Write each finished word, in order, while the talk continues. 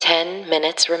10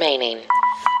 minutes remaining.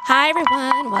 Hi,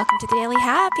 everyone. Welcome to the Daily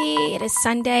Happy. It is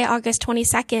Sunday, August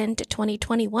 22nd,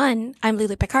 2021. I'm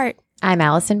Lulu Picard. I'm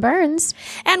Allison Burns.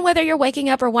 And whether you're waking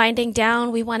up or winding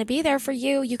down, we want to be there for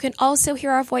you. You can also hear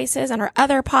our voices on our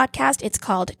other podcast. It's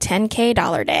called 10K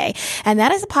Dollar Day. And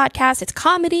that is a podcast. It's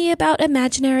comedy about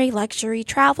imaginary luxury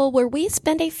travel where we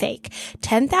spend a fake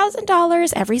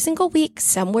 $10,000 every single week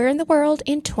somewhere in the world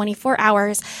in 24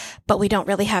 hours. But we don't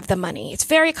really have the money. It's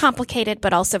very complicated,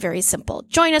 but also very simple.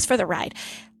 Join us for the ride.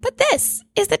 But this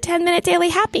is the 10-Minute Daily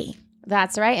Happy.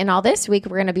 That's right. And all this week,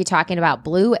 we're going to be talking about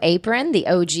Blue Apron, the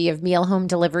OG of meal home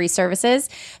delivery services,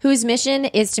 whose mission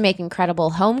is to make incredible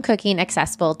home cooking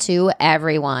accessible to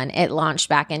everyone. It launched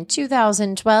back in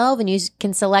 2012, and you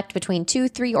can select between 2,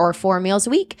 3, or 4 meals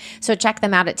a week. So check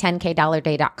them out at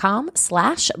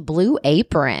 10kdollarday.com/Blue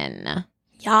Apron.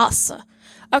 Yes.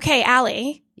 Okay,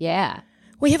 Allie. Yeah.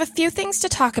 We have a few things to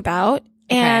talk about,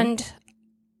 and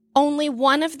only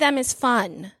one of them is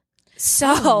fun.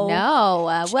 So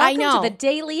welcome to the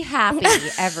Daily Happy,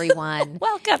 everyone.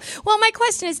 Welcome. Well, my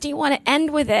question is, do you want to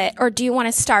end with it or do you want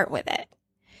to start with it?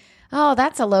 Oh,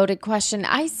 that's a loaded question.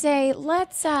 I say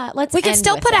let's We can end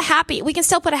still with put it. a happy. We can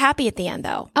still put a happy at the end,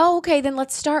 though. Oh, okay, then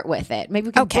let's start with it. Maybe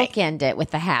we can Okay. bookend it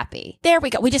with the happy. There we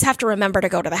go. We just have to remember to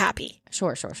go to the happy.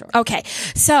 Sure. Okay.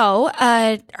 So,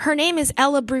 her name is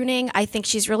Ella Bruning. I think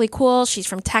she's really cool. She's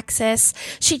from Texas.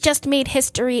 She just made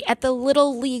history at the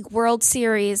Little League World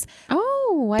Series.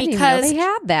 Oh, I didn't Because- know they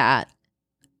had that.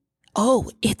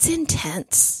 Oh, it's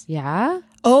intense. Yeah?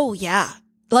 Oh, yeah.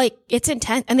 Like, it's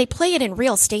intense. And they play it in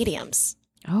real stadiums.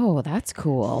 Oh, that's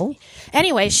cool.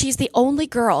 Anyway, she's the only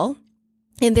girl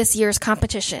in this year's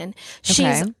competition.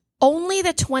 She's Okay. only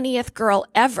the 20th girl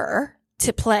ever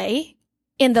to play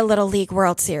in the Little League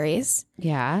World Series.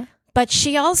 Yeah. But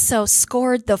she also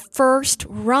scored the first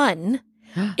run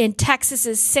in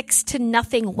Texas's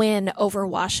 6-0 win over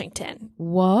Washington.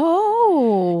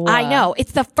 Whoa. I know.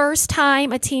 It's the first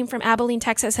time a team from Abilene,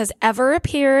 Texas has ever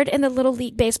appeared in the Little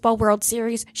League Baseball World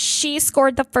Series. She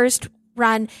scored the first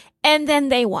run and then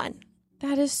they won.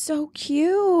 That is so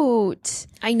cute.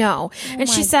 I know. And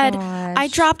she my said, gosh. I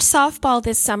dropped softball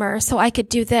this summer so I could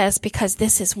do this because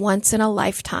this is once in a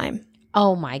lifetime.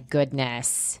 Oh, my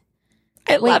goodness.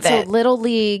 I love so it. Little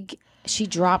League, she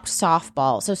dropped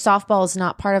softball. So softball is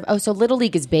not part of, so Little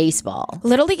League is baseball.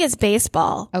 Little League is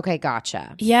baseball. Okay,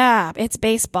 gotcha. Yeah, it's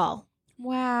baseball.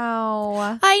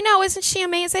 Wow. I know. Isn't she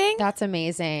amazing? That's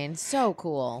amazing. So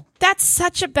cool. That's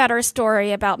such a better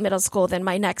story about middle school than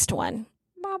my next one.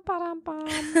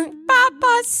 Ba-ba-dum-bum.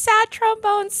 Papa, sad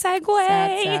trombone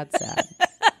segue.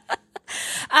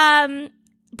 Sad.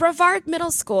 Brevard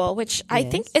Middle School, which I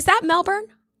think, is that Melbourne?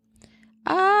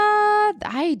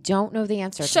 I don't know the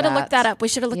answer. Should have looked that up. We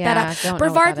should have looked Yeah, that don't up. know what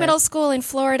Brevard that Middle is. School in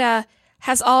Florida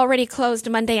has already closed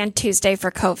Monday and Tuesday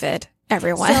for COVID.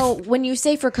 Everyone. So when you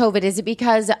say for COVID, is it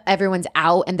because everyone's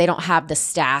out and they don't have the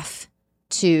staff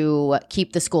to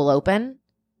keep the school open?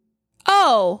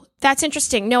 Oh, that's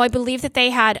interesting. No, I believe that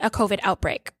they had a COVID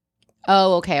outbreak.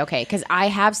 Oh, okay. Because I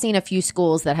have seen a few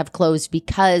schools that have closed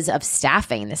because of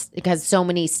staffing, because so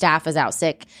many staff is out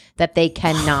sick that they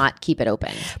cannot keep it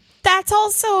open. That's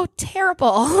also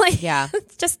terrible. Like, Yeah.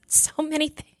 just so many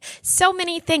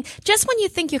things. Just when you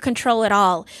think you control it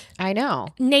all, I know.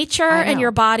 nature I know. and your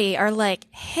body are like,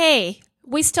 hey,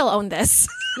 we still own this.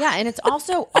 Yeah, and it's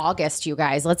also August, you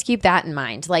guys. Let's keep that in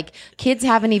mind. Like, kids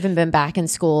haven't even been back in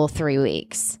school 3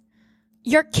 weeks.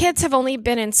 Your kids have only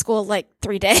been in school like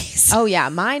 3 days. Oh, yeah,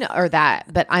 mine are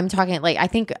that. But I'm talking like, I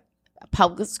think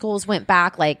public schools went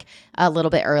back like a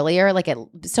little bit earlier.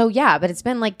 So yeah, but it's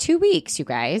been like 2 weeks, you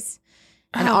guys.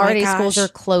 And Oh my already schools gosh. are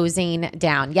closing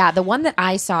down. Yeah, the one that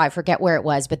I saw, I forget where it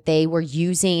was, but they were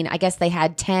using, I guess they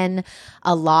had 10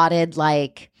 allotted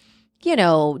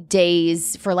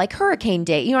days for like hurricane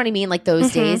day. You know what I mean? Like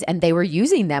those days. And they were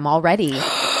using them already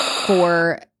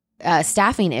for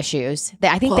staffing issues.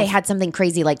 I think they had something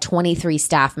crazy like 23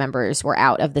 staff members were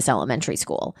out of this elementary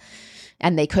school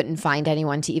and they couldn't find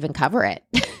anyone to even cover it.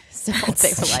 So they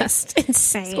were like, just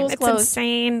insane. School's It's closed.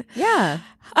 insane. yeah.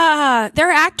 There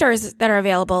are actors that are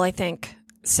available, I think.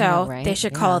 So Oh, right. they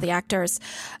should call the actors.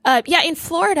 In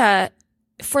Florida,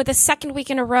 for the second week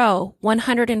in a row,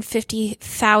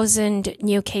 150,000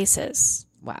 new cases.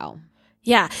 Wow.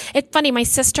 Yeah. It's funny. My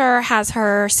sister has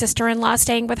her sister-in-law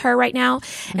staying with her right now.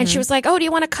 And she was like, oh, do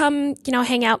you want to come,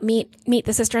 hang out, meet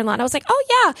the sister-in-law? And I was like, oh,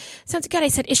 yeah, sounds good. I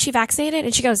said, is she vaccinated?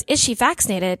 And she goes, is she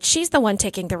vaccinated? She's the one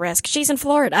taking the risk. She's in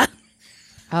Florida.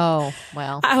 Oh,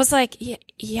 well. I was like,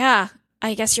 yeah,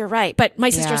 I guess you're right. But my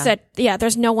sister Yeah. said, yeah,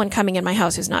 there's no one coming in my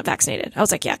house who's not vaccinated. I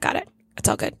was like, yeah, got it. It's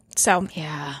all good. So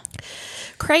Yeah.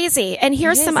 crazy. And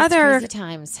here's It is. some It's other crazy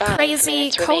times.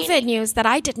 crazy COVID news that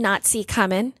I did not see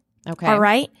coming. Okay. All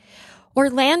right.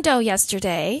 Orlando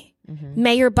yesterday,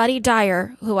 Mayor Buddy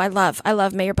Dyer, who I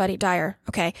love Mayor Buddy Dyer.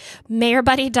 Okay. Mayor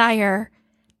Buddy Dyer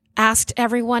asked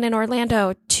everyone in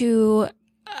Orlando to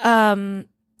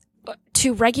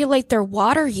regulate their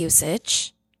water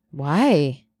usage.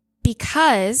 Why?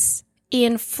 Because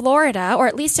in Florida, or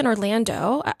at least in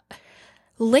Orlando,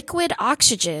 liquid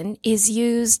oxygen is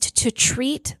used to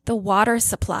treat the water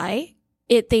supply.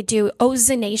 They do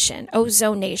ozonation,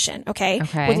 okay,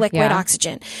 with liquid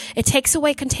oxygen. It takes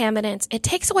away contaminants. It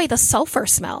takes away the sulfur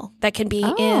smell that can be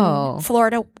in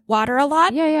Florida water a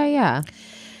lot. Yeah.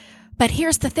 But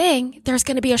here's the thing. There's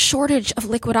going to be a shortage of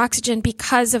liquid oxygen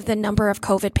because of the number of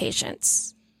COVID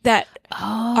patients that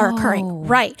are occurring.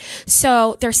 Right.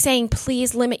 So they're saying,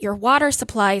 please limit your water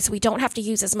supply so we don't have to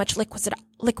use as much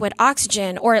liquid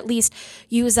oxygen, or at least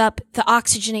use up the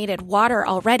oxygenated water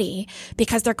already,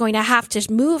 because they're going to have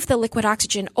to move the liquid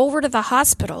oxygen over to the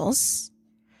hospitals.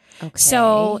 Okay.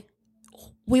 So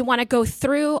we want to go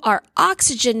through our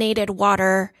oxygenated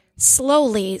water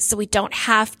slowly so we don't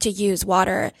have to use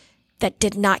water that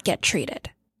did not get treated.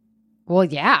 Well,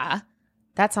 yeah.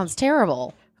 That sounds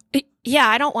terrible. Yeah,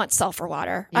 I don't want sulfur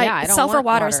water. I don't sulfur want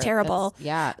water is terrible.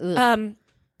 Ugh.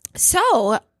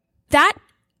 So that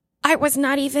wasn't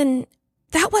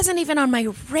even on my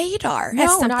radar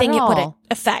as something it would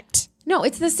affect. No,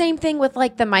 it's the same thing with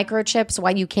like the microchips,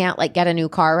 why you can't like get a new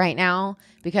car right now,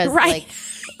 because like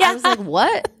I was like,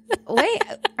 what? Wait,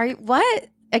 what?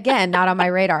 Again, not on my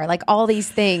radar. Like all these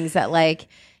things that like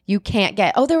you can't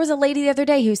get. Oh, there was a lady the other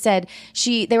day who said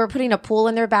they were putting a pool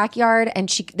in their backyard and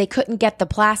they couldn't get the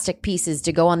plastic pieces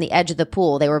to go on the edge of the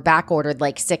pool. They were back ordered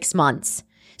like 6 months.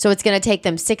 So it's going to take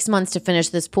them 6 months to finish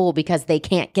this pool because they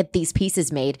can't get these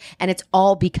pieces made. And it's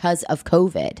all because of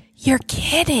COVID. You're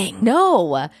kidding.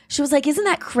 No. She was like, isn't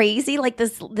that crazy? Like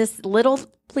this little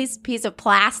piece of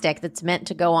plastic that's meant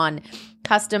to go on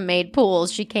custom made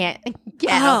pools she can't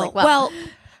get. I was like, well,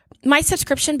 my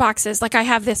subscription boxes, like I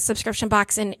have this subscription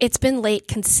box and it's been late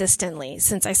consistently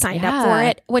since I signed up for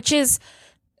it, which is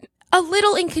a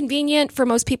little inconvenient for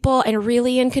most people and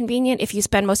really inconvenient if you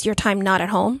spend most of your time not at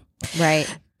home. Right.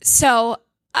 So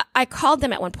I called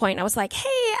them at one point and I was like,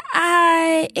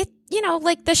 hey,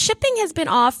 like the shipping has been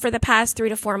off for the past 3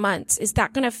 to 4 months. Is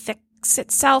that going to fix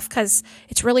itself? Because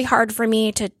it's really hard for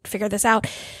me to figure this out.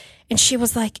 And she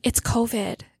was like, it's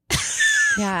COVID.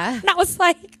 Yeah. And I was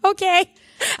like, okay.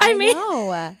 I mean,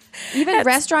 know. Even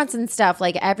restaurants and stuff,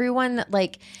 like everyone,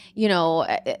 like,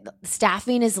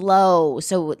 staffing is low.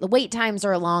 So the wait times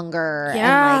are longer.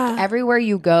 Yeah. And like everywhere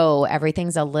you go,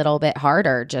 everything's a little bit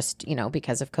harder just,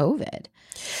 because of COVID.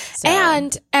 So.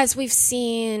 And as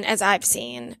I've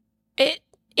seen,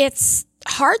 it's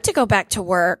hard to go back to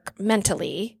work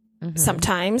mentally. Mm-hmm.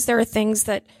 Sometimes there are things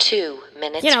that 2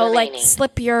 minutes remaining. like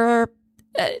slip your,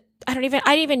 I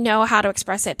didn't even know how to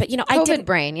express it, but COVID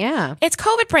brain, yeah. It's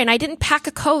COVID brain. I didn't pack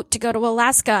a coat to go to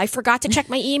Alaska. I forgot to check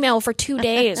my email for 2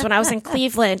 days when I was in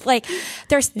Cleveland. Like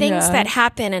there's things that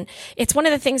happen. And it's one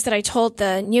of the things that I told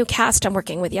the new cast I'm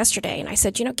working with yesterday. And I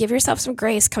said, give yourself some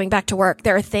grace coming back to work.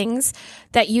 There are things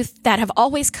that have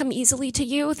always come easily to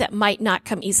you that might not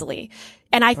come easily.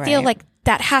 And I feel like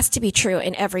that has to be true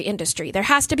in every industry. There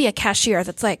has to be a cashier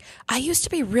that's like, I used to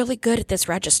be really good at this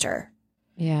register.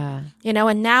 Yeah.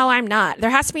 And now I'm not. There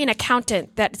has to be an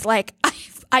accountant that's like,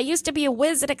 I used to be a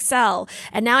whiz at Excel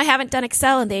and now I haven't done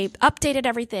Excel and they updated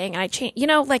everything and I changed,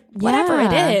 whatever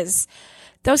it is.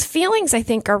 Those feelings I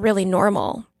think are really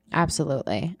normal.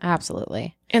 Absolutely.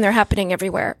 Absolutely. And they're happening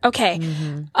everywhere. Okay.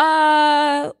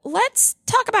 Mm-hmm. Let's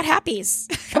talk about happies.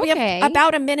 We have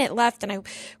about a minute left and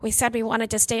we said we wanted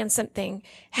to stay on something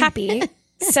happy.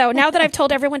 So now that I've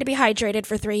told everyone to be hydrated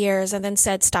for 3 years and then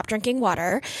said stop drinking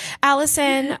water,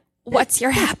 Allison, what's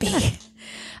your happy?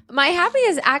 My happy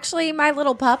is actually my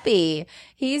little puppy.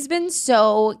 He's been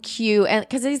so cute, and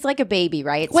because he's like a baby,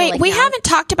 right? Wait, we haven't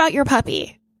talked about your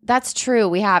puppy. That's true.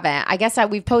 We haven't. I guess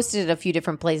we've posted it a few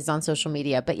different places on social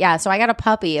media. But yeah, so I got a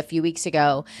puppy a few weeks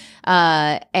ago,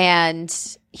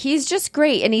 and he's just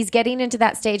great. And he's getting into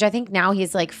that stage. I think now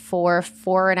he's like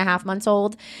 4.5 months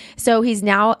old. So he's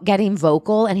now getting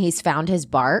vocal, and he's found his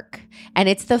bark. And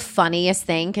it's the funniest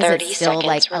thing because it's still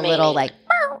like a little like,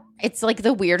 it's like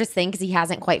the weirdest thing because he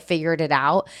hasn't quite figured it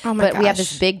out. Oh my gosh. We have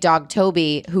this big dog,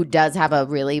 Toby, who does have a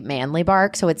really manly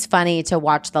bark. So it's funny to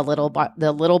watch the little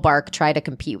bark try to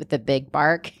compete with the big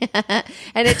bark.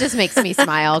 And it just makes me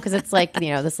smile because it's like,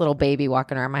 this little baby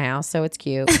walking around my house. So it's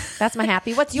cute. That's my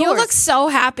happy. What's yours? You look so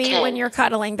happy when you're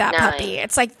cuddling that puppy.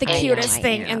 It's like the cutest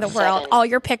thing in the world. All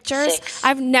your pictures.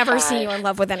 I've never seen you in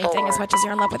love with anything as much as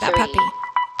you're in love with that puppy.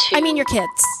 I mean your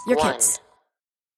kids. Your One. kids.